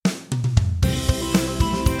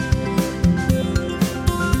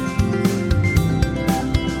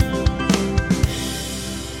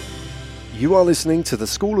You are listening to the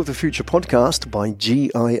School of the Future podcast by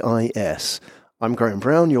GIIS. I'm Graham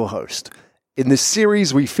Brown, your host. In this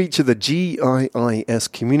series, we feature the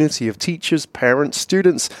GIIS community of teachers, parents,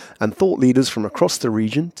 students, and thought leaders from across the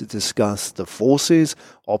region to discuss the forces,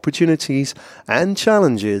 opportunities, and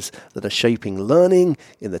challenges that are shaping learning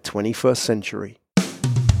in the 21st century.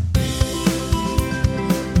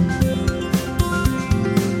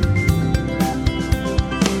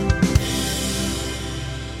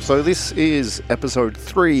 So this is episode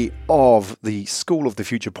 3 of the School of the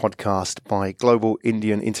Future podcast by Global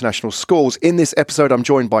Indian International Schools. In this episode, I'm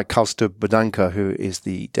joined by Kaustubh Badankar, who is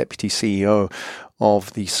the Deputy CEO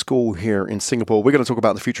of the school here in Singapore. We're going to talk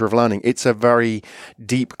about the future of learning. It's a very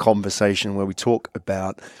deep conversation where we talk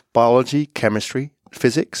about biology, chemistry,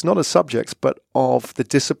 physics, not as subjects, but of the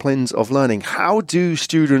disciplines of learning. How do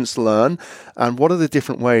students learn, and what are the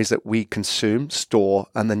different ways that we consume, store,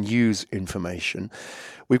 and then use information?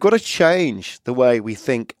 We've got to change the way we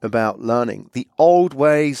think about learning. The old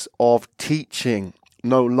ways of teaching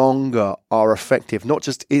no longer are effective, not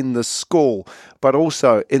just in the school, but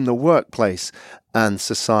also in the workplace and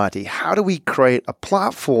society. How do we create a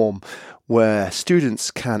platform where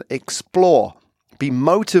students can explore, be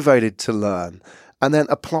motivated to learn, and then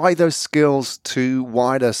apply those skills to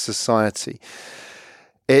wider society?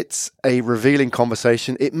 It's a revealing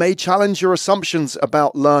conversation. It may challenge your assumptions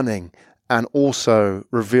about learning and also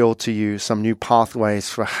reveal to you some new pathways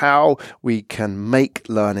for how we can make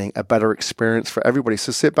learning a better experience for everybody.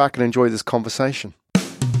 So sit back and enjoy this conversation.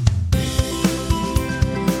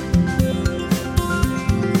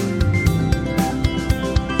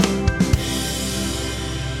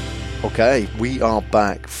 Okay, we are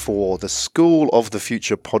back for the School of the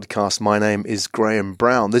Future podcast. My name is Graham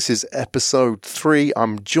Brown. This is episode 3.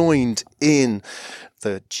 I'm joined in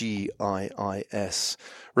the GIIS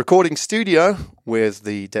recording studio with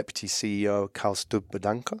the Deputy CEO, Kaustubh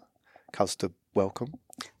Badankar. Kaustubh, welcome.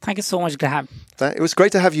 Thank you so much, Graham. It was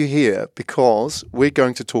great to have you here because we're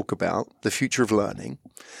going to talk about the future of learning.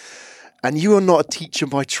 And you are not a teacher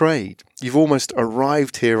by trade. You've almost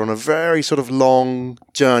arrived here on a very sort of long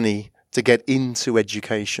journey to get into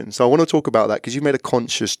education. So I want to talk about that because you made a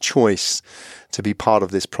conscious choice to be part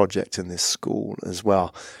of this project in this school as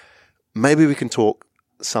well. Maybe we can talk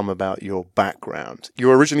some about your background.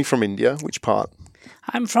 You're originally from India. Which part?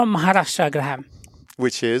 I'm from Maharashtra, Graham.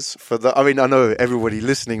 Which is, I know everybody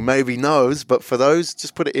listening maybe knows, but for those,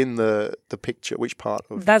 just put it in the picture. Which part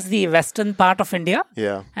of? That's the western part of India.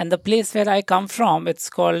 Yeah. And the place where I come from, it's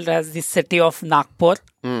called as the city of Nagpur.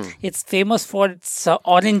 It's famous for its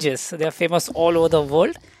oranges. They're famous all over the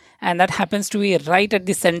world. And that happens to be right at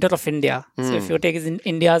the center of India. So if you take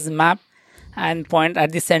India's map and point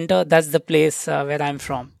at the center, that's the place where I'm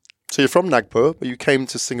from. So you're from Nagpur, but you came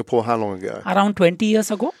to Singapore how long ago? Around 20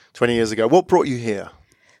 years ago. 20 years ago. What brought you here?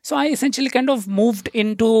 So I essentially kind of moved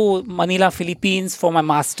into Manila, Philippines for my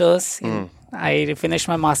master's. I finished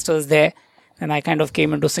my master's there. And I kind of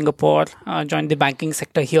came into Singapore, joined the banking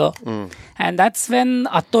sector here. And that's when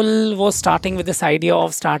Atul was starting with this idea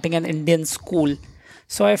of starting an Indian school.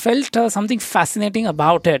 So I felt something fascinating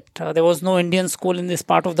about it. There was no Indian school in this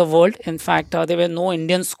part of the world. In fact, there were no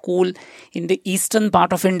Indian school in the eastern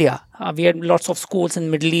part of India. We had lots of schools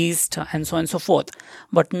in Middle East and so on and so forth.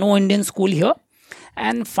 But no Indian school here.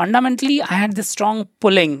 And fundamentally, I had this strong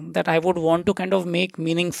pulling that I would want to kind of make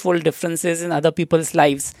meaningful differences in other people's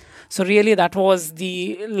lives. So really, that was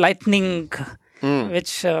the lightning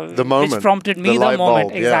which prompted me the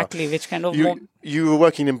moment. Exactly, which kind of... You were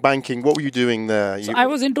working in banking. What were you doing there? So I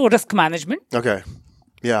was into risk management. Okay.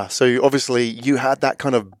 Yeah. So you had that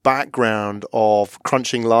kind of background of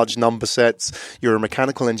crunching large number sets. You're a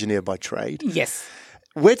mechanical engineer by trade. Yes.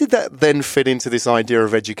 Where did that then fit into this idea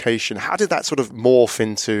of education? How did that sort of morph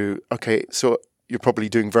into, okay, so you're probably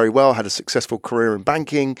doing very well, had a successful career in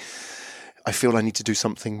banking. I feel I need to do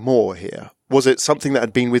something more here. Was it something that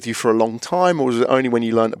had been with you for a long time, or was it only when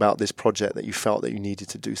you learned about this project that you felt that you needed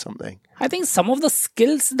to do something? I think some of the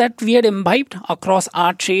skills that we had imbibed across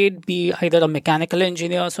our trade, be either a mechanical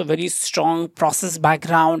engineer, so very strong process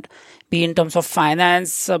background, be in terms of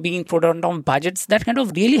finance, being prudent on budgets, that kind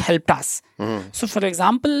of really helped us. So for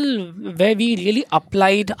example, where we really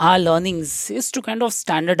applied our learnings is to kind of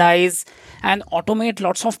standardize and automate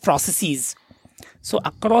lots of processes. So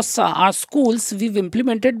across our schools, we've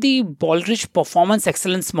implemented the Baldrige Performance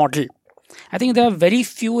Excellence Model. I think there are very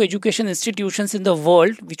few education institutions in the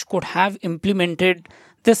world which could have implemented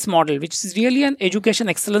this model, which is really an education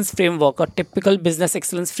excellence framework, a typical business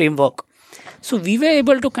excellence framework. So we were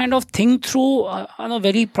able to kind of think through on a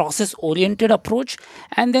very process-oriented approach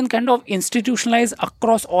and then kind of institutionalize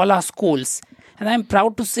across all our schools. And I'm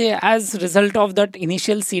proud to say, as a result of that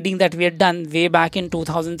initial seeding that we had done way back in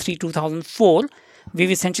 2003, 2004, we've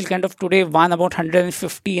essentially kind of today won about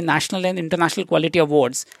 150 national and international quality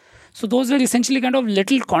awards. So those were essentially kind of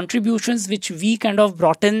little contributions which we kind of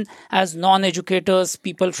brought in as non-educators,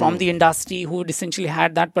 people from the industry who essentially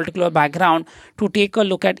had that particular background to take a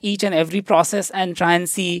look at each and every process and try and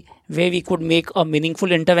see where we could make a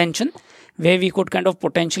meaningful intervention, where we could kind of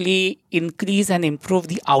potentially increase and improve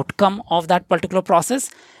the outcome of that particular process,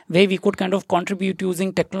 where we could kind of contribute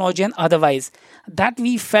using technology and otherwise. That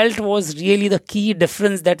we felt was really the key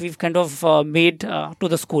difference that we've kind of made to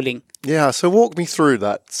the schooling. Yeah, so walk me through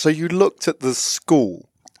that. So you looked at the school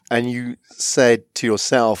and you said to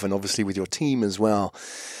yourself, and obviously with your team as well,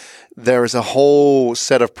 there is a whole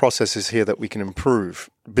set of processes here that we can improve,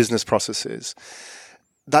 business processes.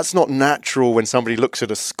 That's not natural when somebody looks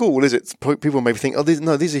at a school, is it? People maybe think,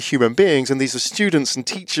 these are human beings and these are students and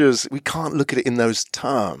teachers. We can't look at it in those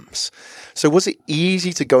terms. So was it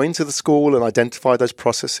easy to go into the school and identify those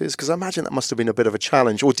processes? Because I imagine that must have been a bit of a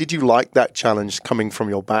challenge. Or did you like that challenge coming from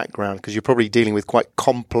your background? Because you're probably dealing with quite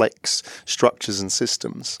complex structures and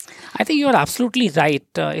systems. I think you're absolutely right.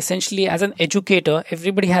 Essentially, as an educator,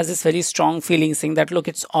 everybody has this very strong feeling saying that, look,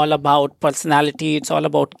 it's all about personality, it's all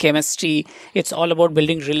about chemistry, it's all about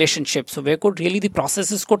building relationships. So where could really the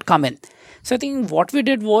processes could come in? So I think what we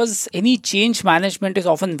did was, any change management is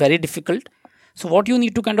often very difficult. So what you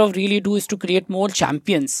need to kind of really do is to create more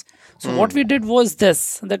champions. So what we did was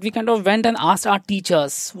this, that we kind of went and asked our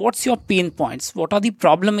teachers, what's your pain points? What are the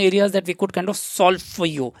problem areas that we could kind of solve for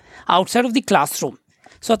you outside of the classroom?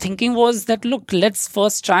 So thinking was that, look, let's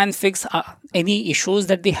first try and fix any issues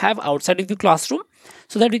that they have outside of the classroom,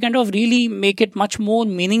 so that we kind of really make it much more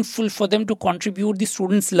meaningful for them to contribute the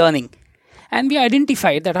students' learning. And we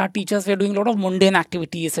identified that our teachers were doing a lot of mundane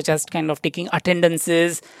activities, such as kind of taking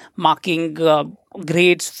attendances, marking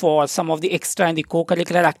grades for some of the extra and the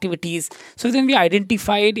co-curricular activities. So then we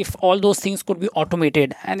identified if all those things could be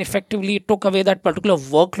automated, and effectively took away that particular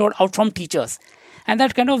workload out from teachers. And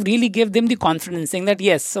that kind of really gave them the confidence, saying that,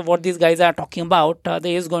 yes, what these guys are talking about, there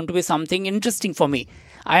is going to be something interesting for me.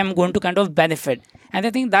 I am going to kind of benefit. And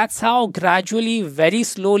I think that's how gradually, very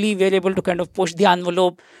slowly, we're able to kind of push the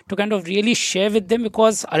envelope to kind of really share with them,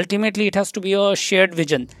 because ultimately it has to be a shared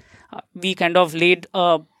vision. We kind of laid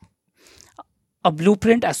a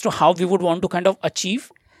blueprint as to how we would want to kind of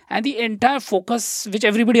achieve. And the entire focus, which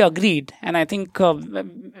everybody agreed, and I think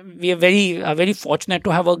we are very fortunate to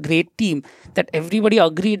have a great team, that everybody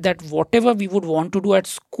agreed that whatever we would want to do at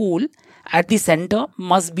school, at the center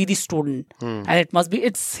must be the student. And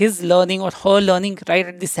it's his learning or her learning right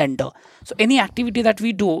at the center. So any activity that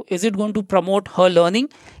we do, is it going to promote her learning?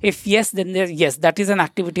 If yes, then yes, that is an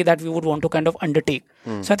activity that we would want to kind of undertake.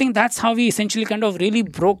 So I think that's how we essentially kind of really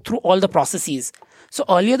broke through all the processes. So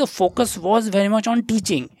earlier the focus was very much on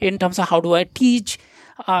teaching, in terms of how do I teach,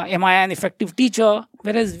 am I an effective teacher?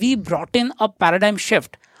 Whereas we brought in a paradigm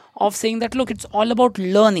shift of saying that, look, it's all about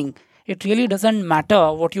learning. It really doesn't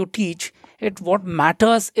matter what you teach. What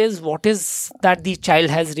matters is what is that the child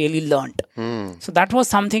has really learned. So that was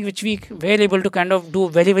something which we were able to kind of do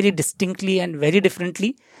very, very distinctly and very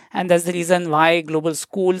differently. And that's the reason why Global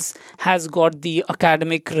Schools has got the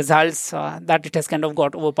academic results that it has kind of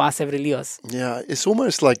got over past several years. Yeah, it's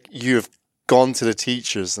almost like you've gone to the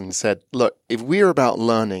teachers and said, look, if we're about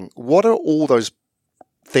learning, what are all those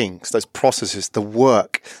things, those processes, the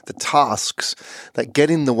work, the tasks that get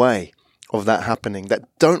in the way of that happening, that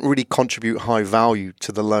don't really contribute high value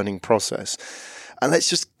to the learning process? And let's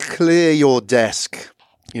just clear your desk,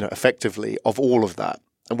 effectively, of all of that.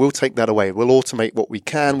 And we'll take that away. We'll automate what we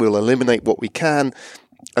can. We'll eliminate what we can.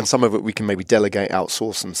 And some of it we can maybe delegate,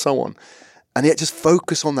 outsource, and so on. And yet just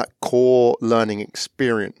focus on that core learning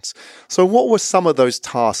experience. So what were some of those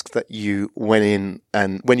tasks that you went in,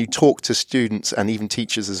 and when you talked to students and even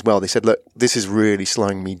teachers as well, they said, look, this is really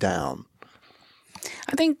slowing me down?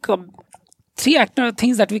 I think three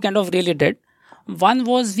things that we kind of really did. One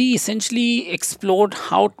was, we essentially explored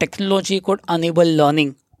how technology could enable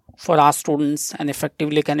learning for our students, and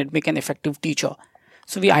effectively can it make an effective teacher.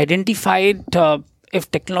 So we identified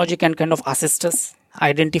if technology can kind of assist us,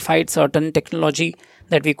 identified certain technology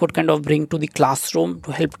that we could kind of bring to the classroom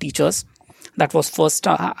to help teachers. That was first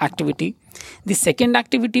activity. The second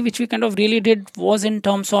activity which we kind of really did was in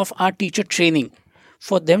terms of our teacher training,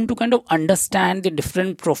 for them to kind of understand the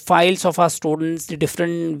different profiles of our students, the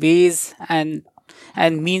different ways and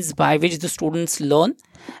means by which the students learn.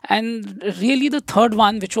 And really the third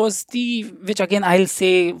one, which again I'll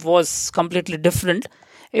say was completely different,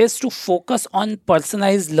 is to focus on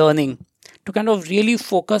personalized learning, to kind of really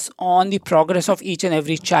focus on the progress of each and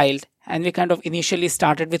every child, And we kind of initially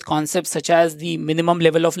started with concepts such as the minimum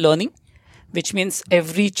level of learning, which means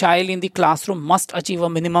every child in the classroom must achieve a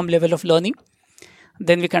minimum level of learning.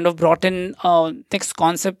 Then we kind of brought in next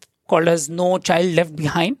concept called as no child left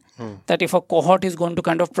behind. That if a cohort is going to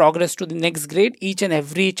kind of progress to the next grade, each and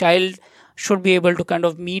every child should be able to kind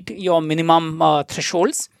of meet your minimum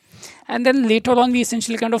thresholds. And then later on, we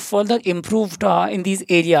essentially kind of further improved in these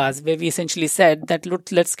areas where we essentially said that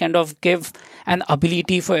let's kind of give an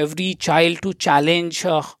ability for every child to challenge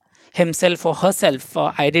himself or herself,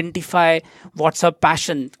 identify what's her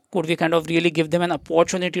passion. Could we kind of really give them an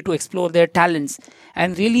opportunity to explore their talents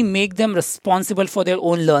and really make them responsible for their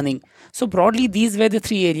own learning? So broadly, these were the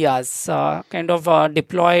three areas,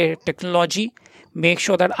 deploy technology, make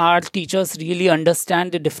sure that our teachers really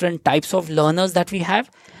understand the different types of learners that we have.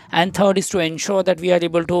 And third is to ensure that we are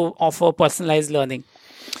able to offer personalized learning.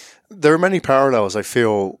 There are many parallels, I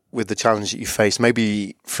feel, with the challenge that you face.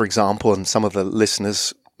 Maybe, for example, and some of the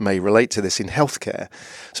listeners may relate to this in healthcare.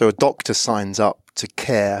 So a doctor signs up to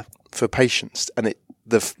care for patients, and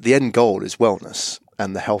the end goal is wellness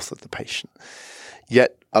and the health of the patient.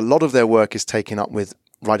 Yet a lot of their work is taken up with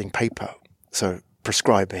writing paper, so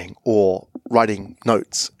prescribing or writing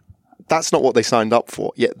notes. That's not what they signed up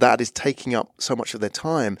for, yet that is taking up so much of their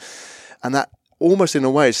time. And that almost in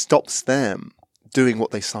a way stops them doing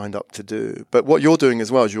what they signed up to do. But what you're doing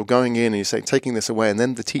as well is you're going in and you're saying, taking this away, and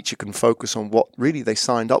then the teacher can focus on what really they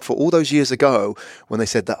signed up for all those years ago when they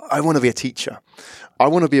said that I want to be a teacher. I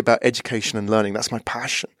want to be about education and learning. That's my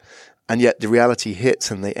passion. And yet the reality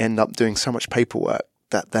hits and they end up doing so much paperwork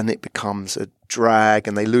that then it becomes a drag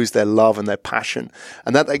and they lose their love and their passion.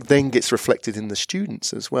 And that then gets reflected in the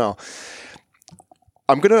students as well.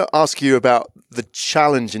 I'm going to ask you about the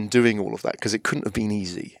challenge in doing all of that, because it couldn't have been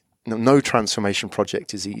easy. No transformation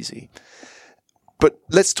project is easy. But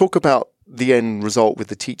let's talk about the end result with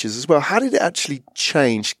the teachers as well. How did it actually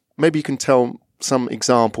change? Maybe you can tell some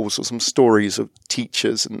examples or some stories of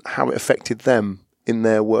teachers and how it affected them in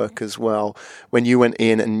their work as well. When you went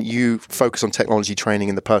in and you focused on technology training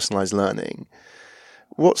and the personalized learning,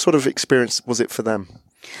 what sort of experience was it for them?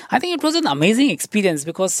 I think it was an amazing experience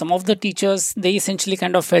because some of the teachers, they essentially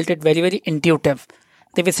kind of felt it very, very intuitive.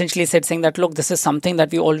 They've essentially said saying that, look, this is something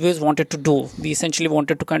that we always wanted to do. We essentially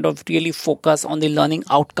wanted to kind of really focus on the learning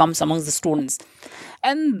outcomes amongst the students.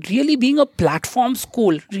 And really being a platform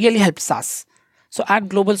school really helps us. So at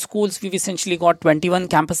Global Schools, we've essentially got 21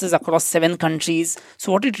 campuses across 7 countries.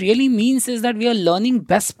 So what it really means is that we are learning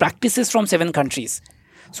best practices from 7 countries.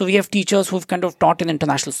 So we have teachers who've kind of taught in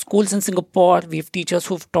international schools in Singapore. We have teachers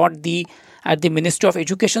who've taught at the Ministry of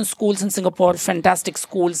Education schools in Singapore, fantastic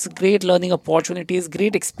schools, great learning opportunities,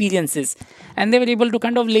 great experiences. And they were able to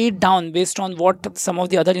kind of lay it down based on what some of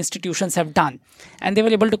the other institutions have done. And they were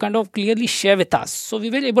able to kind of clearly share with us. So we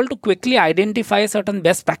were able to quickly identify certain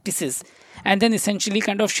best practices and then essentially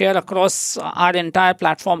kind of share across our entire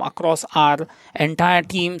platform, across our entire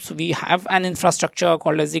team. So we have an infrastructure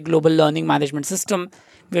called as the Global Learning Management System.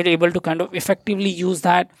 We're able to kind of effectively use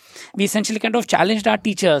that. We essentially kind of challenged our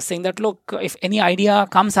teachers saying that, look, if any idea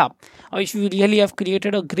comes up, or if you really have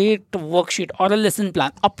created a great worksheet or a lesson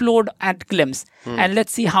plan, upload at Glimpse. And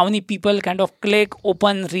let's see how many people kind of click,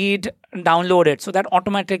 open, read, download it. So that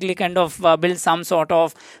automatically kind of builds some sort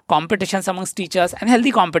of competitions amongst teachers and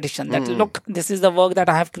healthy competition. That, look, this is the work that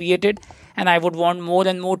I have created and I would want more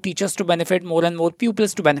and more teachers to benefit, more and more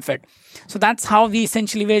pupils to benefit. So that's how we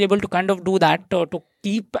essentially were able to kind of do that, to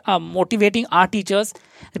keep motivating our teachers,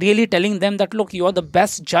 really telling them that, look, you're the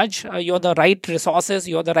best judge, you're the right resources,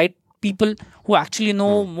 you're the right people who actually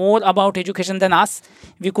know more about education than us.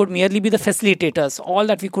 We could merely be the facilitators. All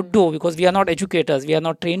that we could do, because we are not educators, we are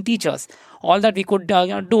not trained teachers, all that we could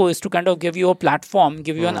do is to kind of give you a platform,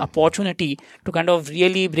 give you an opportunity to kind of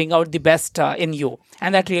really bring out the best in you.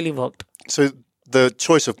 And that really worked. So the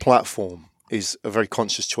choice of platform is a very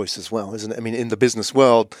conscious choice as well, isn't it? I mean, in the business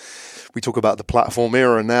world, we talk about the platform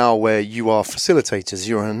era now where you are facilitators,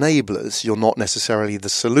 you're enablers, you're not necessarily the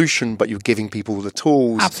solution, but you're giving people the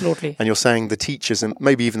tools. Absolutely. And you're saying the teachers and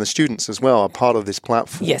maybe even the students as well are part of this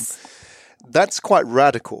platform. Yes. That's quite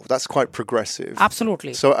radical. That's quite progressive.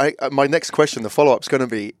 Absolutely. So my next question, the follow-up is going to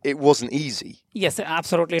be, it wasn't easy. Yes,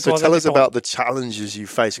 absolutely. So tell us about the challenges you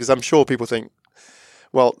face, because I'm sure people think,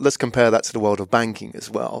 well, let's compare that to the world of banking as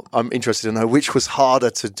well. I'm interested to know which was harder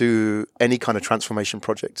to do any kind of transformation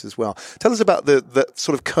project as well. Tell us about the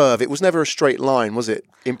sort of curve. It was never a straight line, was it,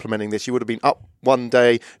 implementing this? You would have been up one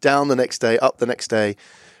day, down the next day, up the next day.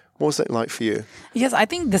 What was it like for you? Yes, I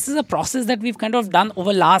think this is a process that we've kind of done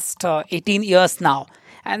over last 18 years now.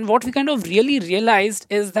 And what we kind of really realized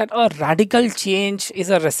is that a radical change is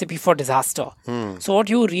a recipe for disaster. So what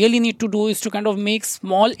you really need to do is to kind of make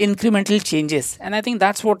small incremental changes. And I think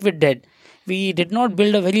that's what we did. We did not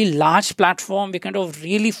build a very large platform. We kind of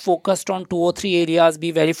really focused on 2 or 3 areas, be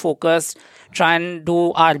very focused, try and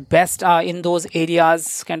do our best in those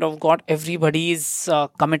areas, kind of got everybody's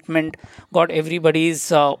commitment, got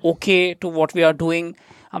everybody's okay to what we are doing,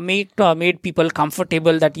 made people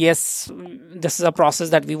comfortable that yes, this is a process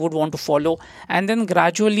that we would want to follow, and then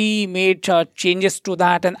gradually made changes to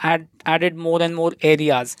that and added more and more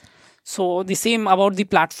areas. So the same about the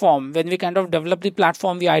platform. When we kind of developed the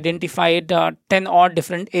platform, we identified 10 odd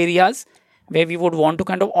different areas where we would want to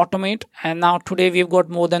kind of automate. And now today we've got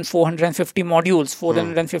more than 450 modules,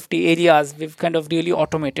 450 areas we've kind of really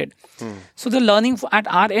automated. So the learning at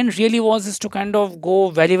our end really is to kind of go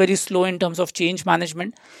very, very slow in terms of change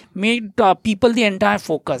management, made people the entire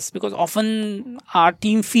focus, because often our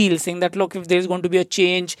team feels saying that, look, if there's going to be a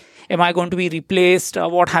change, am I going to be replaced?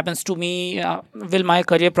 What happens to me? Will my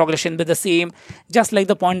career progression be the same? Just like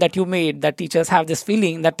the point that you made, that teachers have this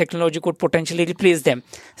feeling that technology could potentially replace them.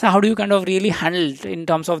 So how do you kind of really handle it in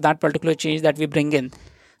terms of that particular change that we bring in?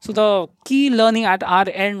 So the key learning at our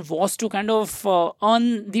end was to kind of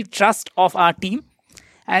earn the trust of our team.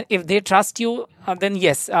 And if they trust you, then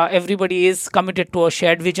yes, everybody is committed to a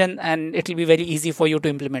shared vision and it will be very easy for you to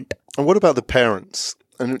implement. And what about the parents?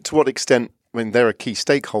 And to what extent, I mean, they're a key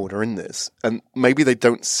stakeholder in this, and maybe they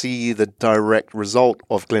don't see the direct result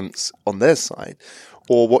of Glimpse on their side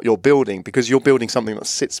or what you're building, because you're building something that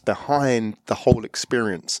sits behind the whole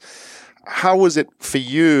experience. How was it for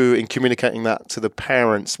you in communicating that to the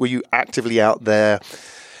parents? Were you actively out there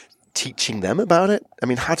teaching them about it? I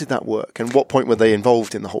mean, how did that work? And what point were they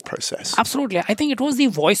involved in the whole process? Absolutely. I think it was the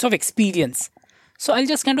voice of experience. So I'll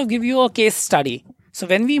just kind of give you a case study. So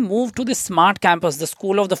when we moved to the smart campus, the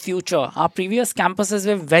school of the future, our previous campuses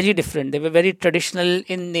were very different. They were very traditional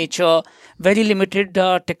in nature, very limited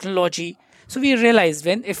technology. So we realized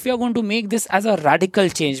if we are going to make this as a radical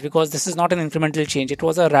change, because this is not an incremental change, it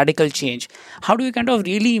was a radical change. How do we kind of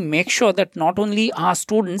really make sure that not only our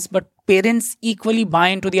students, but parents equally buy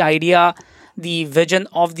into the idea, the vision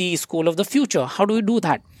of the school of the future? How do we do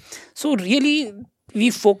that? So really, we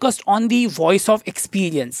focused on the voice of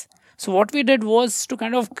experience. So what we did was to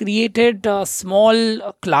kind of created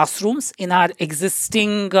small classrooms in our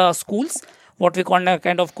existing schools, what we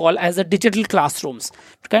kind of call as a digital classrooms,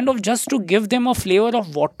 kind of just to give them a flavor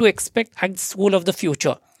of what to expect at the school of the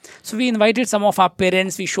future. So we invited some of our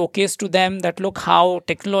parents, we showcased to them that look how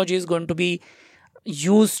technology is going to be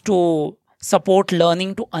used to support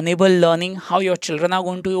learning, to enable learning, how your children are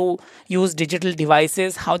going to use digital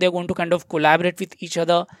devices, how they're going to kind of collaborate with each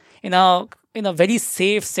other in a very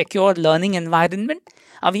safe, secure learning environment.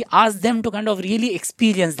 We asked them to kind of really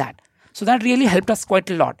experience that. So that really helped us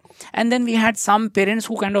quite a lot. And then we had some parents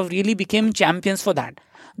who kind of really became champions for that.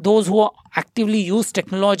 Those who actively use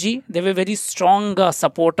technology, they were very strong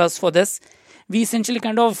supporters for this. We essentially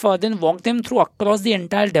kind of then walked them through across the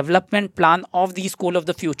entire development plan of the school of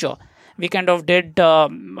the future. We kind of did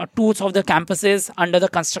tours of the campuses under the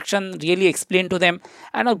construction, really explained to them.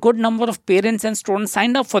 And a good number of parents and students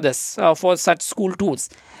signed up for this, for such school tours.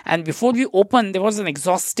 And before we opened, there was an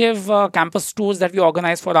exhaustive campus tours that we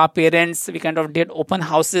organized for our parents. We kind of did open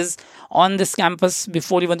houses on this campus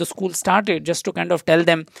before even the school started, just to kind of tell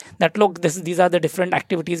them that, look, these are the different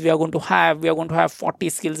activities we are going to have. We are going to have 40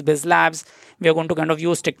 skills-based labs. We are going to kind of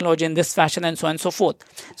use technology in this fashion and so on and so forth.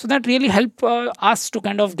 So that really helped us to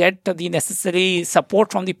kind of get the necessary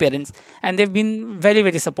support from the parents. And they've been very,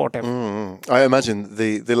 very supportive. I imagine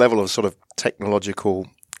the level of sort of technological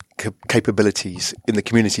capabilities in the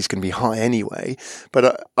communities can be high anyway.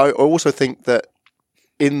 But I also think that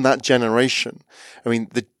in that generation, I mean,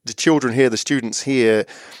 the children here, the students here,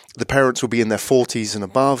 the parents will be in their 40s and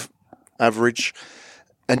above average.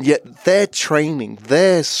 And yet their training,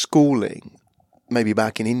 their schooling, maybe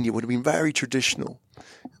back in India, would have been very traditional.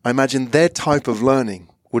 I imagine their type of learning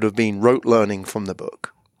would have been rote learning from the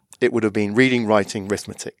book. It would have been reading, writing,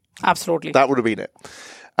 arithmetic. Absolutely. That would have been it.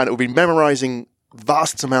 And it would be memorizing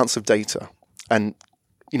vast amounts of data and,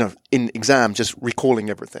 in exam, just recalling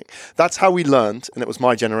everything. That's how we learned, and it was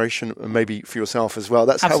my generation, and maybe for yourself as well.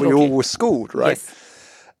 That's Absolutely. How we all were schooled, right? Yes.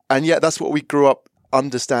 And yet that's what we grew up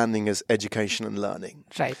understanding as education and learning.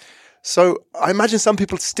 Right. So I imagine some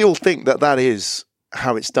people still think that is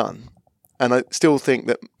how it's done. And I still think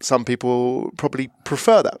that some people probably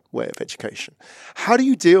prefer that way of education. How do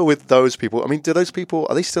you deal with those people? I mean,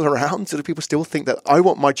 are they still around? Do people still think that I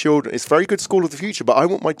want my children, it's a very good school of the future, but I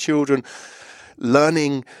want my children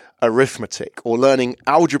learning arithmetic or learning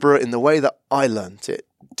algebra in the way that I learned it?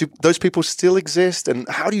 do those people still exist? And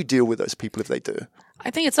how do you deal with those people if they do?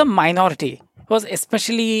 I think it's a minority. Because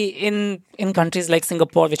especially in countries like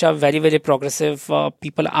Singapore, which are very, very progressive,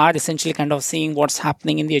 people are essentially kind of seeing what's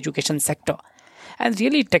happening in the education sector. And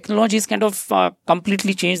really, technology has kind of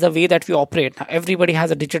completely changed the way that we operate. Now, everybody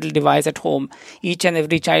has a digital device at home. Each and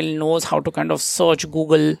every child knows how to kind of search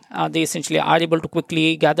Google. They essentially are able to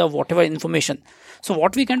quickly gather whatever information. So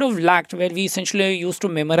what we kind of lacked, where we essentially used to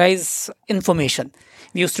memorize information.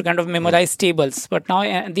 We used to kind of memorize tables. But now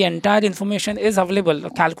the entire information is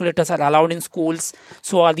available. Calculators are allowed in schools.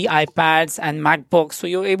 So are the iPads and MacBooks. So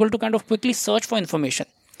you're able to kind of quickly search for information.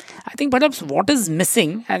 I think perhaps what is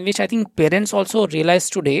missing, and which I think parents also realize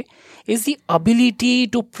today, is the ability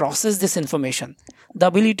to process this information, the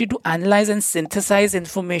ability to analyze and synthesize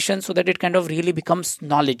information so that it kind of really becomes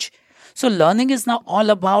knowledge. So learning is now all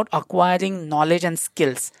about acquiring knowledge and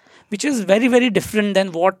skills, which is very, very different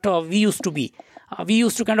than what we used to be. We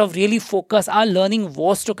used to kind of really focus, our learning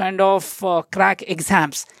was to kind of crack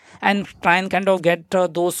exams and try and kind of get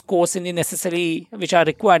those scores in the necessary, which are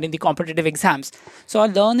required in the competitive exams. So our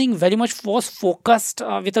learning very much was focused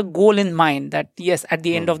with a goal in mind that yes, at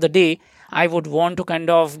the end of the day, I would want to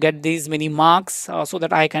kind of get these many marks so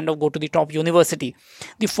that I kind of go to the top university.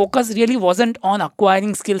 The focus really wasn't on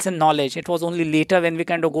acquiring skills and knowledge. It was only later when we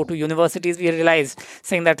kind of go to universities, we realized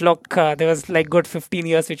saying that, look, there was like good 15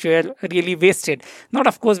 years which were really wasted. Not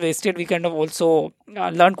of course wasted. We kind of also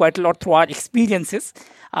learned quite a lot through our experiences.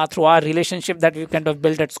 Through our relationship that we kind of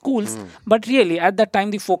built at schools. But really, at that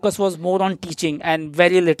time, the focus was more on teaching and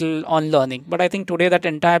very little on learning. But I think today that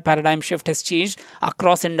entire paradigm shift has changed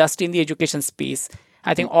across industry in the education space.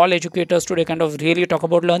 I think all educators today kind of really talk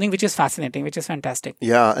about learning, which is fascinating, which is fantastic.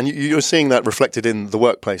 Yeah, and you're seeing that reflected in the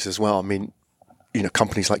workplace as well. I mean,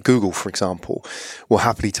 companies like Google, for example, will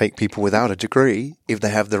happily take people without a degree if they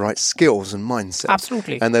have the right skills and mindset.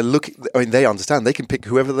 Absolutely. And they understand they can pick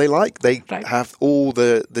whoever they like. They have all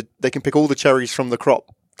they can pick all the cherries from the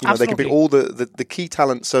crop. They can pick all the key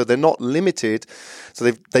talent, so they're not limited.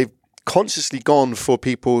 So they've consciously gone for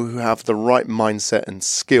people who have the right mindset and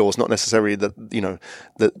skills, not necessarily the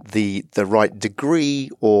right degree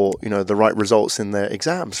or the right results in their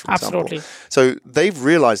exams, for example. So they've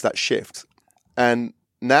realized that shift. And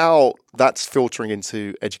now that's filtering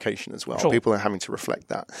into education as well. Sure. People are having to reflect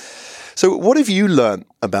that. So what have you learned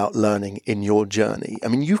about learning in your journey? I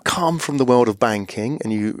mean, you come from the world of banking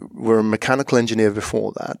and you were a mechanical engineer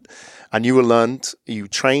before that. And you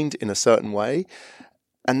trained in a certain way.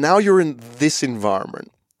 And now you're in this environment.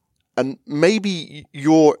 And maybe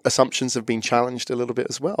your assumptions have been challenged a little bit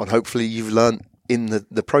as well. And hopefully you've learned in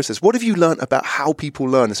the process. What have you learned about how people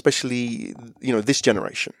learn, especially, this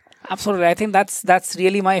generation? Absolutely. I think that's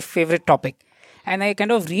really my favorite topic. And I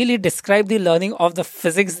kind of really describe the learning of the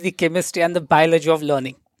physics, the chemistry, and the biology of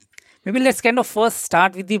learning. Maybe let's kind of first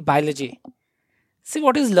start with the biology. See,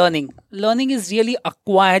 what is learning? Learning is really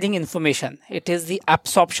acquiring information. It is the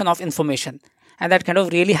absorption of information. And that kind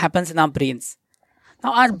of really happens in our brains.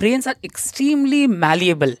 Now, our brains are extremely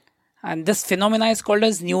malleable. And this phenomena is called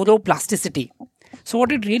as neuroplasticity. So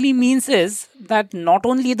what it really means is that not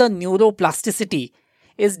only the neuroplasticity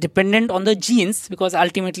is dependent on the genes, because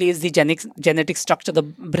ultimately is the genetic structure of the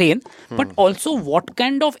brain, but also what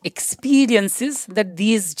kind of experiences that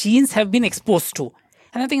these genes have been exposed to.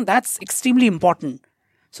 And I think that's extremely important.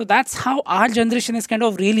 So that's how our generation has kind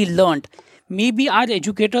of really learned. Maybe our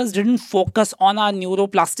educators didn't focus on our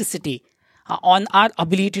neuroplasticity, on our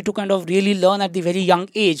ability to kind of really learn at the very young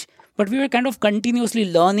age. But we were kind of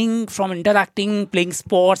continuously learning from interacting, playing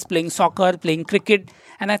sports, playing soccer, playing cricket.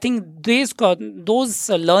 And I think those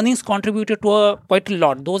learnings contributed to quite a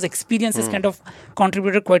lot. Those experiences kind of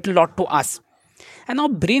contributed quite a lot to us. And now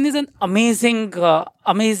brain is an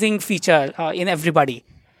amazing feature in everybody.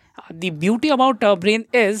 The beauty about brain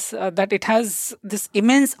is that it has this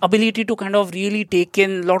immense ability to kind of really take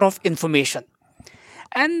in a lot of information.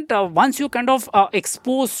 And once you're kind of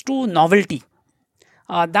exposed to novelty,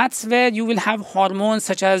 that's where you will have hormones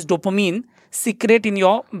such as dopamine secrete in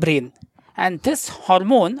your brain. And this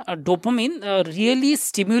hormone, dopamine, really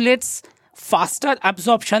stimulates faster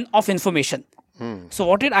absorption of information. So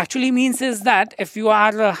what it actually means is that if you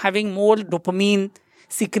are having more dopamine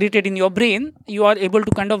secreted in your brain, you are able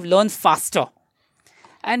to kind of learn faster.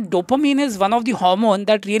 And dopamine is one of the hormones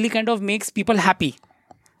that really kind of makes people happy.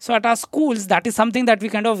 So at our schools, that is something that we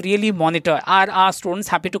kind of really monitor. Are our students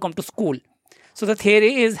happy to come to school? So the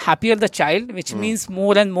theory is happier the child, which means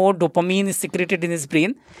more and more dopamine is secreted in his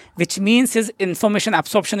brain, which means his information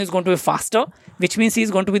absorption is going to be faster, which means he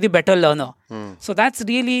is going to be the better learner. So that's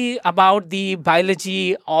really about the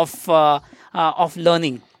biology of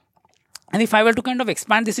learning. And if I were to kind of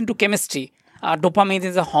expand this into chemistry, dopamine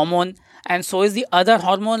is a hormone, and so is the other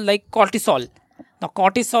hormone like cortisol. Now,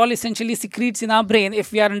 cortisol essentially secretes in our brain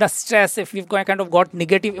if we are under stress, if we've kind of got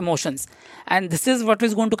negative emotions. And this is what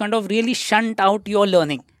is going to kind of really shunt out your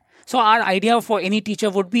learning. So our idea for any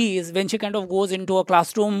teacher would be is when she kind of goes into a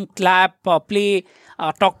classroom, clap, play,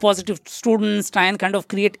 talk positive to students, try and kind of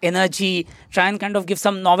create energy, try and kind of give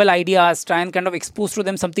some novel ideas, try and kind of expose to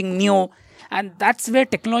them something new. And that's where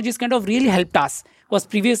technology has kind of really helped us. Because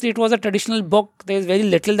previously it was a traditional book. There's very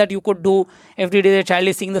little that you could do. Every day the child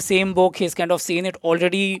is seeing the same book. He's kind of seen it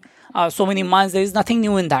already so many months. There is nothing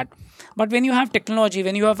new in that. But when you have technology,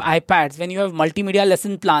 when you have iPads, when you have multimedia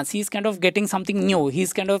lesson plans, he's kind of getting something new.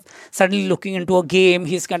 He's kind of suddenly looking into a game.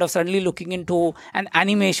 He's kind of suddenly looking into an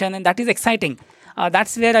animation, and that is exciting.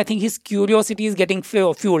 That's where I think his curiosity is getting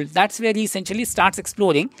fueled. That's where he essentially starts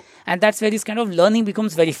exploring, and that's where his kind of learning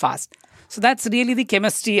becomes very fast. So that's really the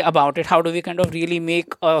chemistry about it. How do we kind of really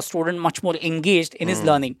make a student much more engaged in his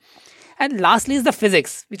learning? And lastly is the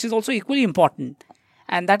physics, which is also equally important.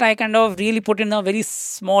 And that I kind of really put in a very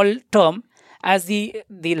small term as the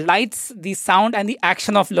lights, the sound, and the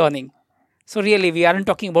action of learning. So really, we aren't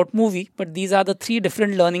talking about movie, but these are the three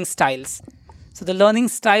different learning styles. So the learning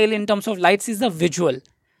style in terms of lights is the visual.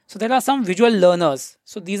 So there are some visual learners.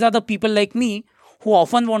 So these are the people like me who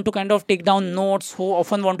often want to kind of take down notes, who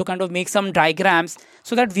often want to kind of make some diagrams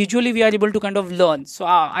so that visually we are able to kind of learn. So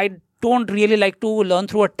I don't really like to learn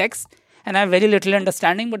through a text and I have very little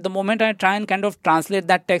understanding, but the moment I try and kind of translate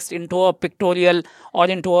that text into a pictorial or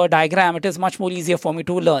into a diagram, it is much more easier for me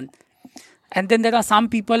to learn. And then there are some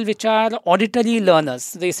people which are auditory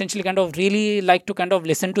learners. They essentially kind of really like to kind of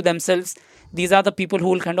listen to themselves. These are the people who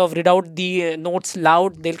will kind of read out the notes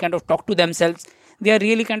loud. They'll kind of talk to themselves. They are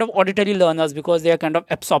really kind of auditory learners because they are kind of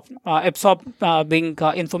absorbing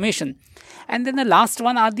information. And then the last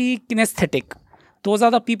one are the kinesthetic. Those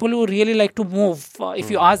are the people who really like to move.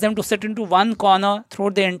 If you ask them to sit into one corner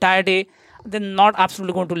throughout the entire day, they're not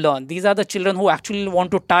absolutely going to learn. These are the children who actually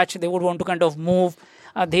want to touch. They would want to kind of move.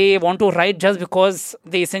 They want to write just because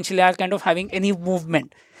they essentially are kind of having any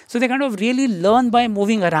movement. So they kind of really learn by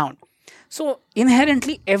moving around. So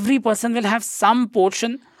inherently, every person will have some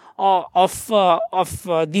portion of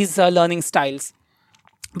these learning styles.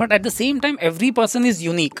 But at the same time, every person is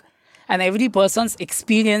unique. And every person's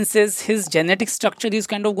experiences, his genetic structure is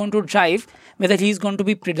kind of going to drive whether he is going to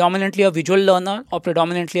be predominantly a visual learner or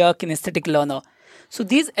predominantly a kinesthetic learner. So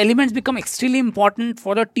these elements become extremely important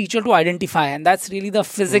for a teacher to identify, and that's really the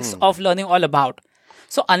physics of learning all about.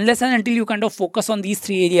 So unless and until you kind of focus on these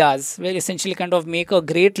three areas, where essentially kind of make a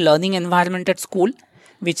great learning environment at school,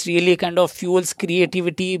 which really kind of fuels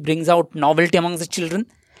creativity, brings out novelty amongst the children,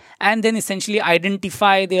 and then essentially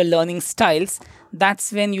identify their learning styles,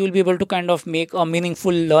 that's when you will be able to kind of make a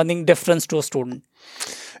meaningful learning difference to a student.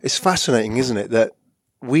 It's fascinating, isn't it, that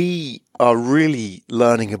we are really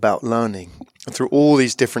learning about learning through all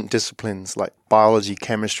these different disciplines like biology,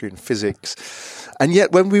 chemistry, and physics. And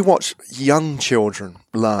yet when we watch young children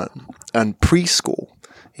learn and preschool,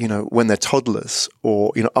 when they're toddlers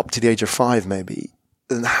or, up to the age of 5 maybe,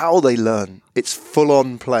 and how they learn, it's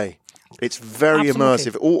full-on play. It's very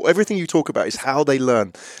immersive. Everything you talk about is how they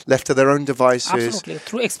learn, left to their own devices. Absolutely,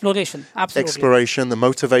 through exploration. Absolutely. Exploration, the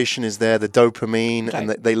motivation is there, the dopamine, right. And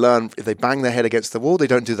they learn, if they bang their head against the wall, they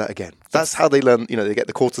don't do that again. That's how they learn, they get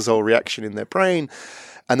the cortisol reaction in their brain,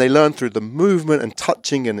 and they learn through the movement and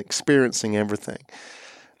touching and experiencing everything.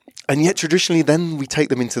 And yet traditionally then we take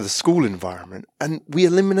them into the school environment and we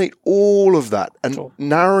eliminate all of that and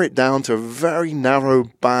narrow it down to a very narrow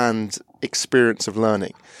band experience of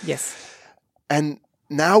learning. Yes. And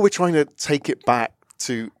now we're trying to take it back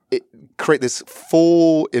to create this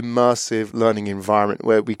full immersive learning environment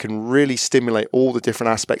where we can really stimulate all the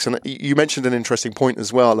different aspects. And you mentioned an interesting point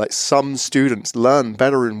as well, like some students learn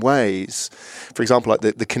better in ways, for example, like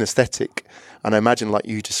the kinesthetic. And I imagine, like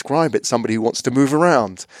you describe it, somebody who wants to move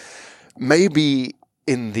around. Maybe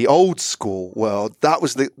in the old school world, that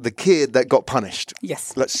was the kid that got punished.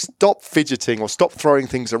 Yes. Let's stop fidgeting or stop throwing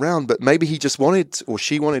things around. But maybe he just wanted or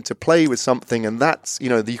she wanted to play with something. And that's,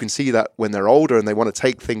 you can see that when they're older and they want to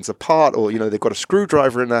take things apart or, they've got a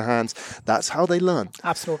screwdriver in their hands. That's how they learn.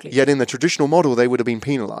 Absolutely. Yet in the traditional model, they would have been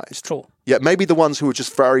penalized. True. Yet maybe the ones who were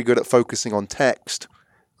just very good at focusing on text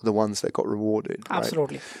are the ones that got rewarded.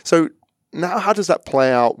 Absolutely. Right? So now how does that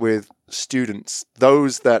play out with students,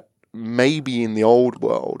 those that maybe in the old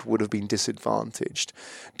world would have been disadvantaged?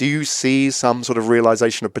 Do you see some sort of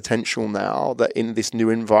realization of potential now that in this new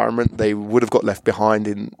environment they would have got left behind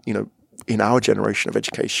in our generation of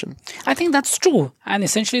education? I think that's true. And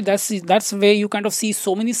essentially that's where you kind of see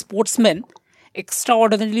so many sportsmen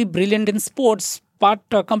extraordinarily brilliant in sports, but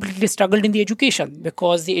completely struggled in the education,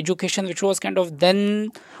 because the education which was kind of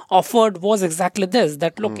then offered was exactly this,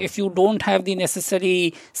 that look, if you don't have the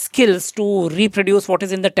necessary skills to reproduce what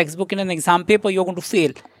is in the textbook in an exam paper, you're going to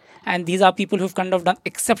fail. And these are people who've kind of done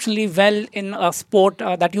exceptionally well in a sport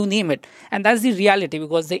that you name it. And that's the reality,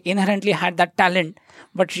 because they inherently had that talent.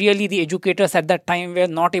 But really, the educators at that time were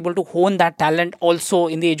not able to hone that talent also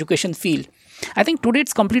in the education field. I think today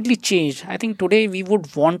it's completely changed. I think today we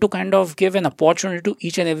would want to kind of give an opportunity to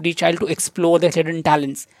each and every child to explore their hidden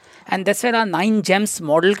talents. And that's where our 9 gems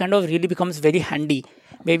model kind of really becomes very handy,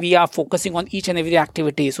 where we are focusing on each and every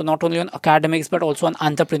activity. So not only on academics, but also on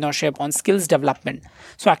entrepreneurship, on skills development.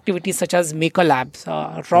 So activities such as maker labs,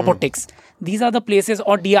 robotics, these are the places,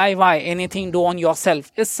 or DIY, anything do on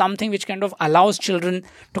yourself, is something which kind of allows children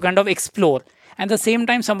to kind of explore. At the same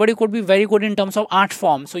time, somebody could be very good in terms of art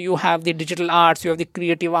form. So you have the digital arts, you have the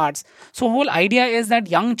creative arts. So whole idea is that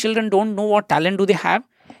young children don't know what talent do they have.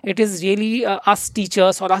 It is really us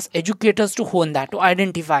teachers or us educators to hone that, to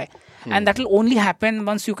identify. And that will only happen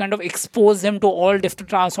once you kind of expose them to all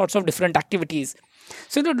different sorts of different activities.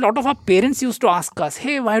 So a lot of our parents used to ask us,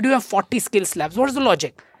 hey, why do you have 40 skills labs? What is the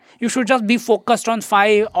logic? You should just be focused on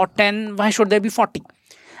 5 or 10. Why should there be 40?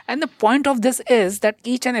 And the point of this is that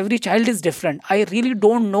each and every child is different. I really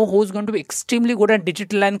don't know who's going to be extremely good at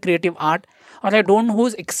digital and creative art, or I don't know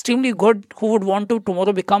who's extremely good, who would want to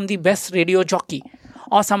tomorrow become the best radio jockey,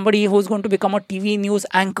 or somebody who's going to become a TV news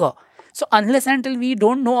anchor. So unless until we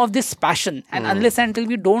don't know of this passion, and unless until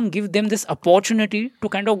we don't give them this opportunity to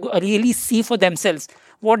kind of really see for themselves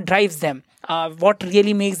what drives them, what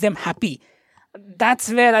really makes them happy, that's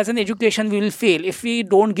where as an education we will fail, if we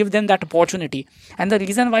don't give them that opportunity. And the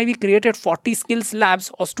reason why we created 40 skills labs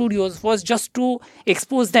or studios was just to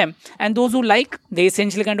expose them. And those who like, they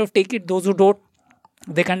essentially kind of take it. Those who don't,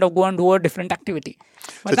 they kind of go and do a different activity.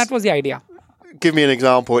 But that was the idea. Give me an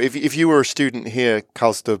example. If you were a student here,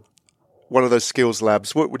 Kaustubh, one of those skills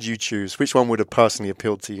labs, what would you choose? Which one would have personally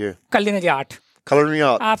appealed to you? Culinary art. Culinary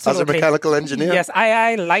art. Absolutely. As a mechanical engineer? Yes,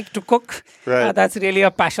 I like to cook. Right. That's really a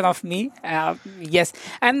passion of me. Yes.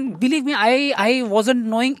 And believe me, I wasn't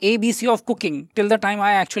knowing ABC of cooking till the time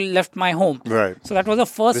I actually left my home. Right. So that was the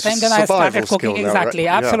first This time is that I started survival cooking. skill now, Exactly.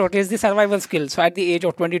 right? Absolutely. It's the survival skill. So at the age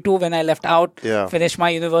of 22, when I left out, finished my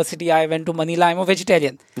university, I went to Manila. I'm a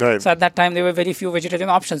vegetarian. Right. So at that time, there were very few vegetarian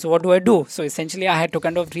options. So what do I do? So essentially, I had to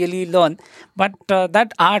kind of really learn. But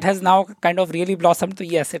that art has now kind of really blossomed. So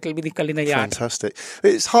yes, it will be the culinary art. Fantastic.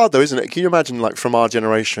 It's hard though, isn't it? Can you imagine, like, from our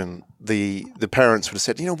generation, the parents would have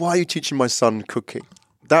said, why are you teaching my son cooking?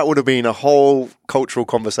 That would have been a whole cultural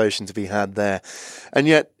conversation to be had there. And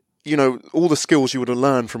yet, all the skills you would have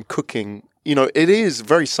learned from cooking, it is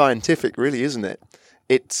very scientific, really, isn't it?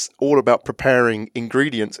 It's all about preparing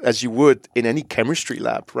ingredients as you would in any chemistry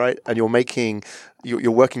lab, right? And you're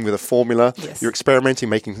working with a formula, yes. You're experimenting,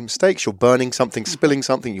 making mistakes, you're burning something, spilling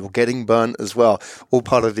something, you're getting burnt as well. All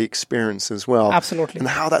part of the experience as well. Absolutely. And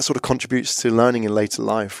how that sort of contributes to learning in later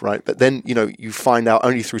life, right? But then, you find out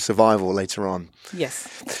only through survival later on. Yes.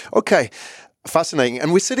 Okay. Fascinating.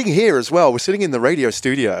 And we're sitting here as well. We're sitting in the radio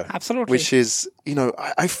studio. Absolutely. Which is,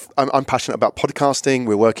 I'm passionate about podcasting.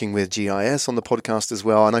 We're working with GIS on the podcast as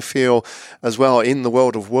well. And I feel as well in the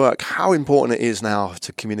world of work, how important it is now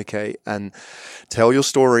to communicate and tell your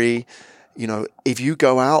story. If you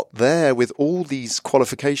go out there with all these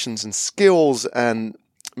qualifications and skills and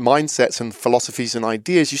mindsets and philosophies and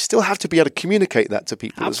ideas, you still have to be able to communicate that to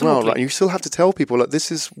people Absolutely. as well, right? You still have to tell people that this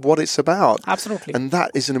is what it's about. Absolutely. And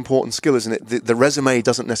that is an important skill, isn't it? The resume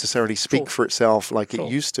doesn't necessarily speak for itself like it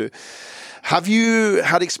used to. Have you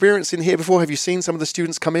had experience in here before? Have you seen some of the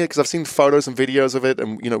students come here? Because I've seen photos and videos of it,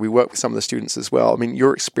 and we work with some of the students as well. I mean,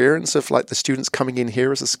 your experience of the students coming in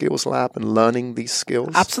here as a skills lab and learning these skills?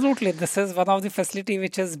 Absolutely. This is one of the facility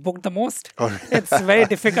which is booked the most. It's very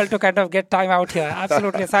difficult to kind of get time out here.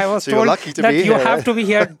 Absolutely. So I was so told that you have to be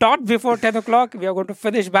here dot before 10 o'clock. We are going to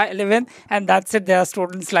finish by 11, and that's it. There are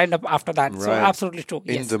students lined up after that. Right. So absolutely true.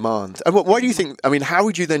 In demand. And what do you think? I mean, how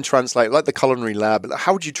would you then translate, like the culinary lab,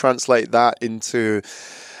 how would you translate that into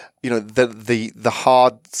the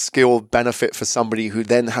hard skill benefit for somebody who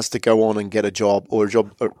then has to go on and get a job or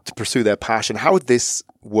to pursue their passion? How would this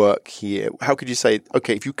work here? How could you say,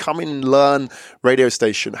 okay, if you come in and learn radio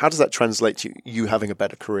station, how does that translate to you having a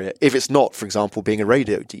better career? If it's not, for example, being a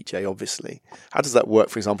radio DJ, obviously. How does that work,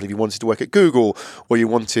 for example, if you wanted to work at Google or you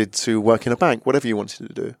wanted to work in a bank, whatever you wanted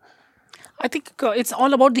to do? I think it's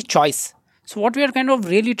all about the choice. So what we are kind of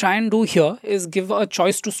really trying to do here is give a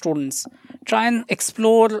choice to students try and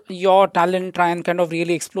explore your talent, try and kind of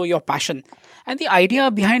really explore your passion. And the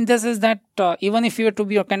idea behind this is that even if you were to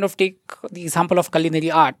be kind of take the example of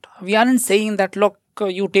culinary art, we aren't saying that, look,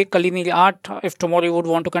 you take culinary art, if tomorrow you would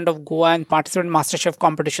want to kind of go and participate in MasterChef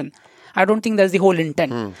competition. I don't think that's the whole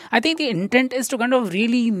intent. I think the intent is to kind of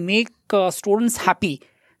really make students happy.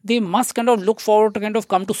 They must kind of look forward to kind of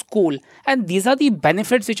come to school. And these are the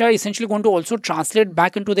benefits which are essentially going to also translate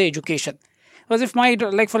back into the education. Because if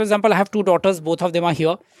for example, I have two daughters, both of them are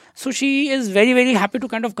here. So she is very, very happy to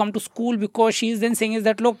kind of come to school because she is then saying is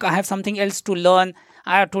that, look, I have something else to learn.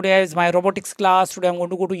 Today is my robotics class. Today I'm going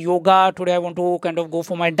to go to yoga. Today I want to kind of go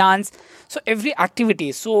for my dance. So every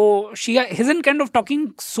activity. So she isn't kind of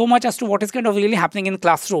talking so much as to what is kind of really happening in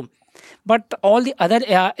classroom. But all the other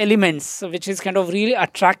elements, which is kind of really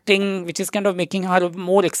attracting, which is kind of making her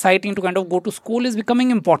more exciting to kind of go to school, is becoming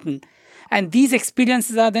important. And these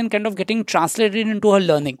experiences are then kind of getting translated into her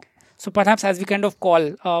learning. So perhaps as we kind of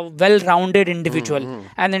call a well-rounded individual,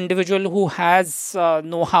 an individual who has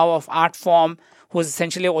know-how of art form, who is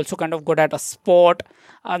essentially also kind of good at a sport,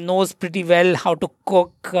 knows pretty well how to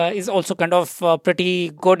cook, is also kind of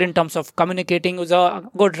pretty good in terms of communicating, is a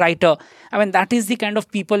good writer. I mean, that is the kind of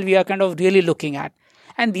people we are kind of really looking at.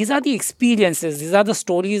 And these are the experiences, these are the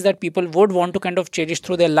stories that people would want to kind of cherish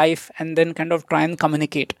through their life and then kind of try and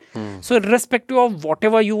communicate. So irrespective of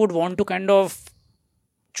whatever you would want to kind of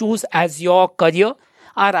choose as your career,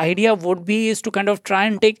 our idea would be is to kind of try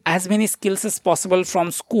and take as many skills as possible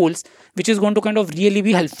from schools, which is going to kind of really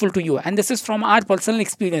be helpful to you. And this is from our personal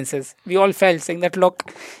experiences. We all felt saying that,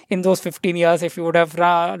 look, in those 15 years, if you would have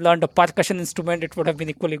learned a percussion instrument, it would have been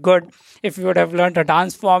equally good. If you would have learned a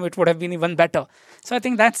dance form, it would have been even better. So I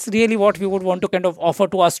think that's really what we would want to kind of offer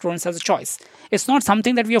to our students as a choice. It's not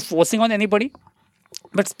something that we are forcing on anybody,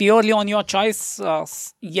 but it's purely on your choice.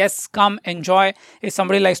 Yes, come, enjoy. If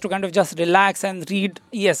somebody likes to kind of just relax and read,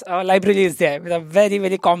 yes, our library is there with a very,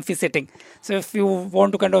 very comfy sitting. So if you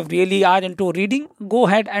want to kind of really are into reading, go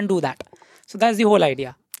ahead and do that. So that's the whole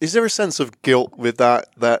idea. Is there a sense of guilt with that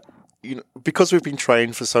because we've been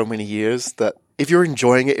trained for so many years, that if you're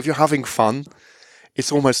enjoying it, if you're having fun,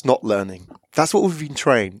 it's almost not learning? That's what we've been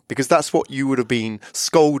trained, because that's what you would have been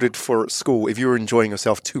scolded for at school if you were enjoying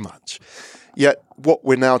yourself too much. Yet what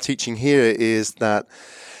we're now teaching here is that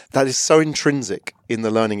is so intrinsic in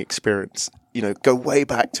the learning experience. Go way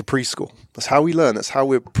back to preschool. That's how we learn. That's how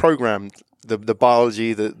we're programmed, the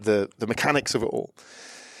biology, the mechanics of it all.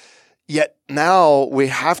 Yet now we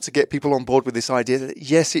have to get people on board with this idea that,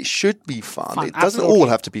 yes, it should be fun. It doesn't all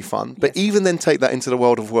have to be fun. But even then take that into the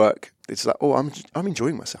world of work. It's like, oh, I'm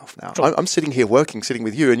enjoying myself now. I'm sitting here working, sitting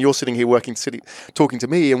with you, and you're sitting here working, talking to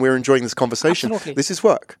me, and we're enjoying this conversation. Absolutely. This is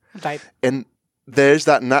work. Right. And there's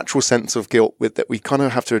that natural sense of guilt that we kind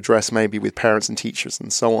of have to address maybe with parents and teachers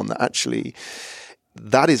and so on,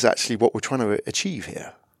 that is actually what we're trying to achieve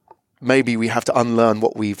here. Maybe we have to unlearn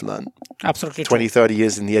what we've learned. Absolutely. 20, 30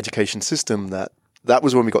 years in the education system, that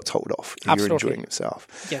was when we got told off. You're enjoying yourself.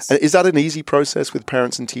 Yes. And is that an easy process with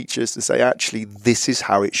parents and teachers to say, actually, this is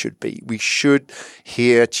how it should be? We should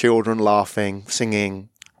hear children laughing, singing,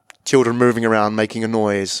 children moving around, making a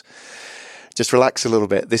noise. Just relax a little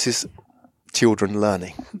bit. This is children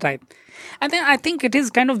learning. Right. And then I think it is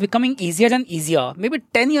kind of becoming easier and easier. Maybe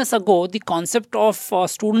 10 years ago, the concept of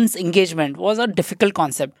students' engagement was a difficult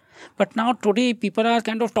concept. But now today, people are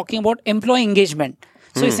kind of talking about employee engagement.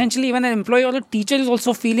 So essentially, even an employee or a teacher is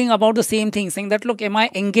also feeling about the same thing, saying that, look, am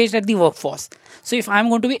I engaged at the workforce? So if I'm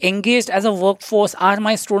going to be engaged as a workforce, are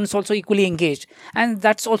my students also equally engaged? And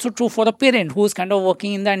that's also true for a parent who's kind of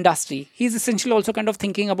working in the industry. He's essentially also kind of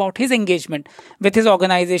thinking about his engagement with his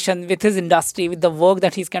organization, with his industry, with the work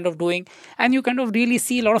that he's kind of doing. And you kind of really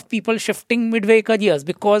see a lot of people shifting midway careers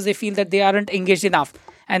because they feel that they aren't engaged enough.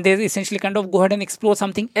 And they essentially kind of go ahead and explore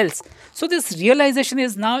something else. So this realization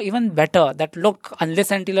is now even better that, look, unless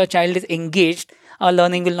until a child is engaged,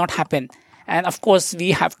 learning will not happen. And of course,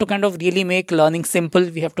 we have to kind of really make learning simple.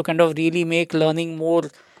 We have to kind of really make learning more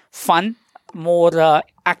fun, more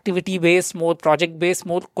activity-based, more project-based,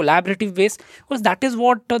 more collaborative-based, because that is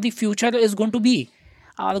what the future is going to be.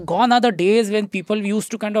 Gone are the days when people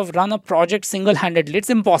used to kind of run a project single-handedly. It's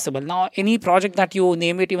impossible. Now, any project that you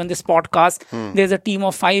name it, even this podcast, there's a team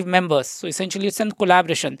of 5 members. So essentially, it's a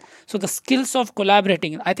collaboration. So the skills of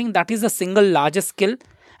collaborating, I think that is the single largest skill.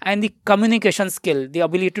 And the communication skill, the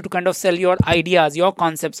ability to kind of sell your ideas, your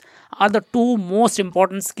concepts, are the two most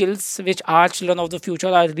important skills which our children of the future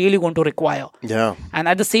are really going to require. Yeah. And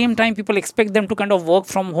at the same time, people expect them to kind of work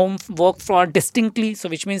from home, work for distinctly. So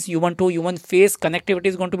which means human to human face connectivity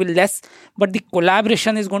is going to be less, but the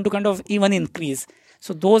collaboration is going to kind of even increase.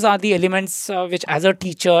 So those are the elements which as a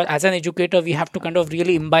teacher, as an educator, we have to kind of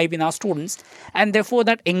really imbibe in our students. And therefore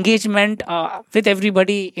that engagement with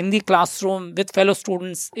everybody in the classroom, with fellow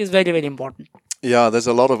students is very, very important. Yeah, there's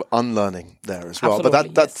a lot of unlearning there as well. Absolutely,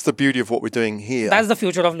 But that's the beauty of what we're doing here. That's the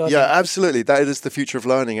future of learning. Yeah, absolutely. That is the future of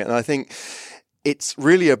learning. And I think it's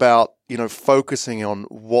really about, focusing on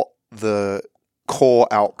what the core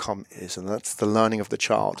outcome is, and that's the learning of the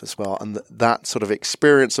child as well. And that sort of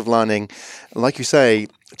experience of learning, like you say,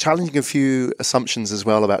 challenging a few assumptions as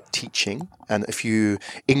well about teaching and a few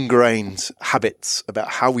ingrained habits about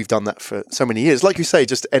how we've done that for so many years. Like you say,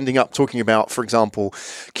 just ending up talking about, for example,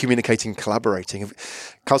 communicating, collaborating.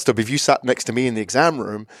 Kaustubh, if you sat next to me in the exam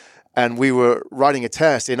room and we were writing a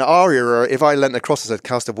test, in our era, if I leant across and said,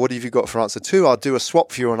 Kaustubh, what have you got for answer 2? I'll do a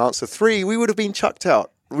swap for you on answer 3. We would have been chucked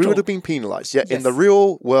out. We would have been penalized. Yet in the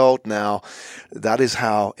real world now, that is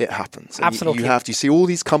how it happens. And Absolutely. You see all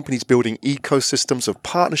these companies building ecosystems of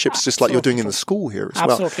partnerships, just like you're doing in the school here as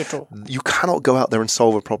well. Absolutely true. You cannot go out there and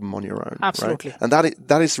solve a problem on your own. Absolutely. Right? And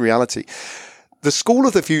that is reality. The School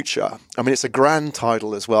of the Future, it's a grand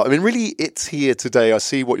title as well. Really, it's here today. I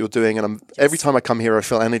see what you're doing, and every time I come here, I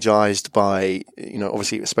feel energized by,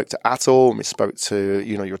 obviously I spoke to Atul, and we spoke to,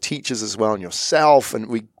 your teachers as well, and yourself, and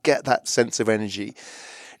we get that sense of energy.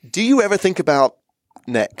 Do you ever think about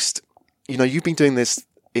next? You've been doing this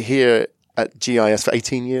here at GIS for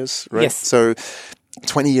 18 years, right? Yes. So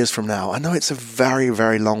 20 years from now, I know it's a very,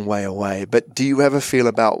 very long way away, but do you ever feel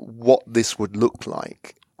about what this would look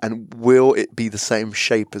like? And will it be the same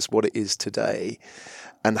shape as what it is today?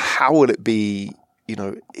 And how will it be,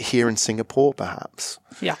 here in Singapore, perhaps?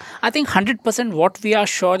 Yeah, I think 100% what we are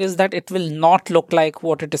sure is that it will not look like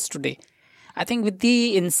what it is today. I think with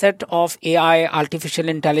the inset of AI, artificial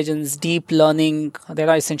intelligence, deep learning, there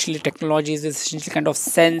are essentially technologies that essentially kind of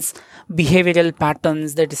sense behavioral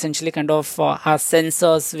patterns, that essentially kind of are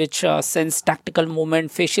sensors which sense tactical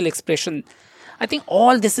movement, facial expression. I think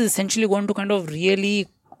all this is essentially going to kind of really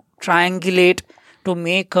triangulate to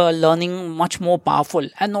make learning much more powerful,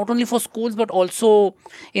 and not only for schools but also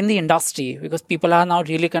in the industry, because people are now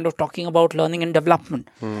really kind of talking about learning and development.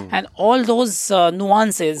 And all those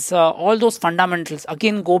nuances, all those fundamentals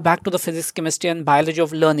again go back to the physics, chemistry and biology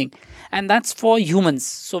of learning, and that's for humans.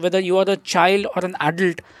 So whether you are a child or an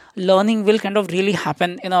adult, learning will kind of really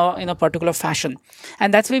happen in a particular fashion,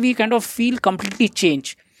 and that's where we kind of feel completely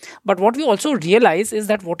change. But what we also realize is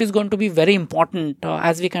that what is going to be very important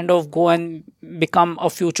as we kind of go and become a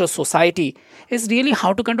future society is really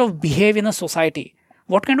how to kind of behave in a society.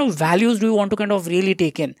 What kind of values do you want to kind of really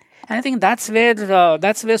take in? And I think that's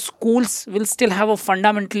where schools will still have a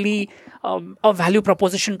fundamentally a value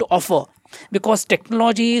proposition to offer, because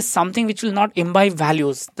technology is something which will not imbibe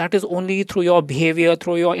values. That is only through your behavior,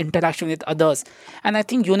 through your interaction with others. And I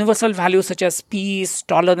think universal values such as peace,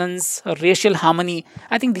 tolerance, racial harmony,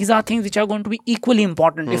 I think these are things which are going to be equally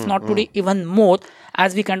important, if not today, even more,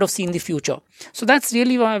 as we kind of see in the future. So that's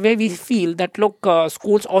really where we feel that,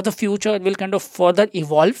 schools of the future will kind of further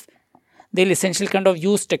evolve. They'll essentially kind of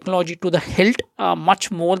use technology to the hilt,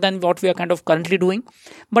 much more than what we are kind of currently doing.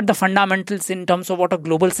 But the fundamentals in terms of what a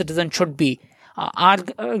global citizen should be are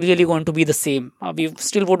really going to be the same. We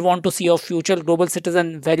still would want to see a future global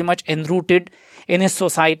citizen very much enrooted in his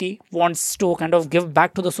society, wants to kind of give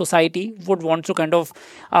back to the society, would want to kind of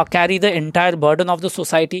carry the entire burden of the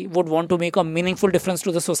society, would want to make a meaningful difference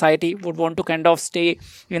to the society, would want to kind of stay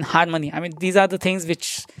in harmony. These are the things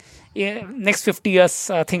which... next 50 years,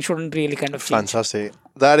 things shouldn't really kind of change. Fantastic.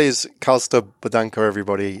 That is Kaustubh Bidanka,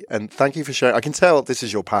 everybody. And thank you for sharing. I can tell this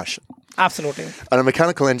is your passion. Absolutely. And a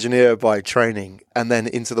mechanical engineer by training and then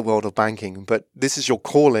into the world of banking. But this is your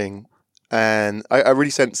calling. And I really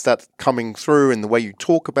sense that coming through in the way you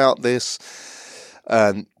talk about this.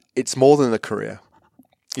 It's more than a career.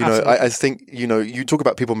 I think, you talk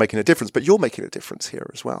about people making a difference, but you're making a difference here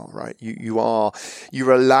as well, right?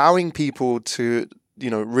 You're allowing people to...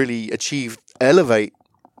 really elevate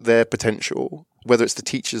their potential, whether it's the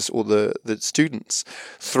teachers or the students,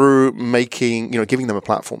 through giving them a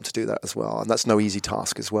platform to do that as well. And that's no easy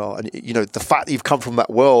task as well. And, the fact that you've come from that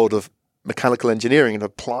world of mechanical engineering and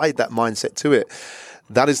applied that mindset to it,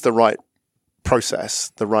 that is the right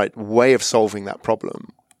process, the right way of solving that problem.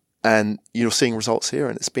 And you're seeing results here,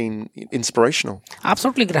 and it's been inspirational.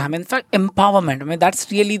 Absolutely, Graham. In fact, empowerment. I mean,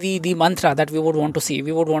 that's really the mantra that we would want to see.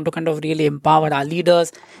 We would want to kind of really empower our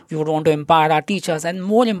leaders. We would want to empower our teachers. And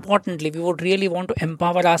more importantly, we would really want to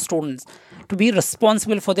empower our students to be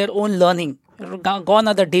responsible for their own learning. Gone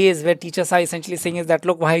are the days where teachers are essentially saying is that,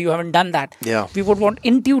 look, why you haven't done that? Yeah. We would want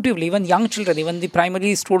intuitively, even young children, even the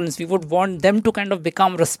primary students, we would want them to kind of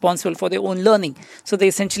become responsible for their own learning. So they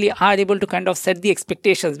essentially are able to kind of set the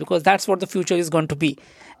expectations, because that's what the future is going to be.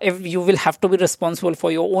 If you will have to be responsible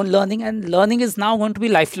for your own learning, and learning is now going to be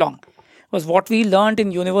lifelong. Because what we learned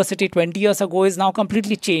in university 20 years ago is now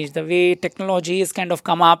completely changed. The way technology has kind of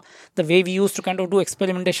come up, the way we used to kind of do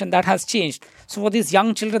experimentation, that has changed. So for these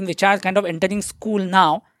young children which are kind of entering school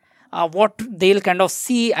now, what they'll kind of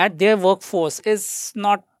see at their workforce is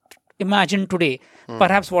not imagined today.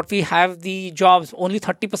 Perhaps what we have, the jobs, only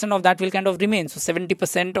 30% of that will kind of remain. So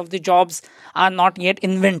 70% of the jobs are not yet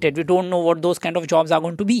invented. We don't know what those kind of jobs are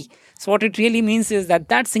going to be. So what it really means is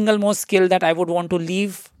that single most skill that I would want to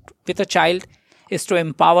leave with a child is to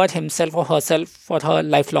empower himself or herself for her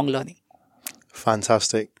lifelong learning.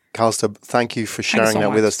 Fantastic. Kaustubh, thank you for sharing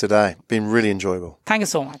that with us today. Been really enjoyable. Thank you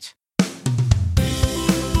so much.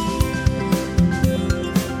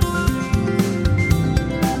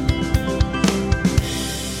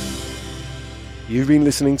 You've been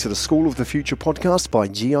listening to the School of the Future podcast by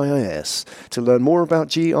GIIS. To learn more about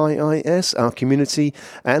GIIS, our community,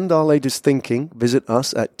 and our latest thinking, visit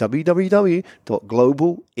us at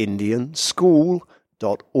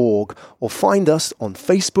www.globalindianschool.org or find us on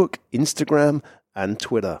Facebook, Instagram, and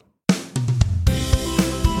Twitter.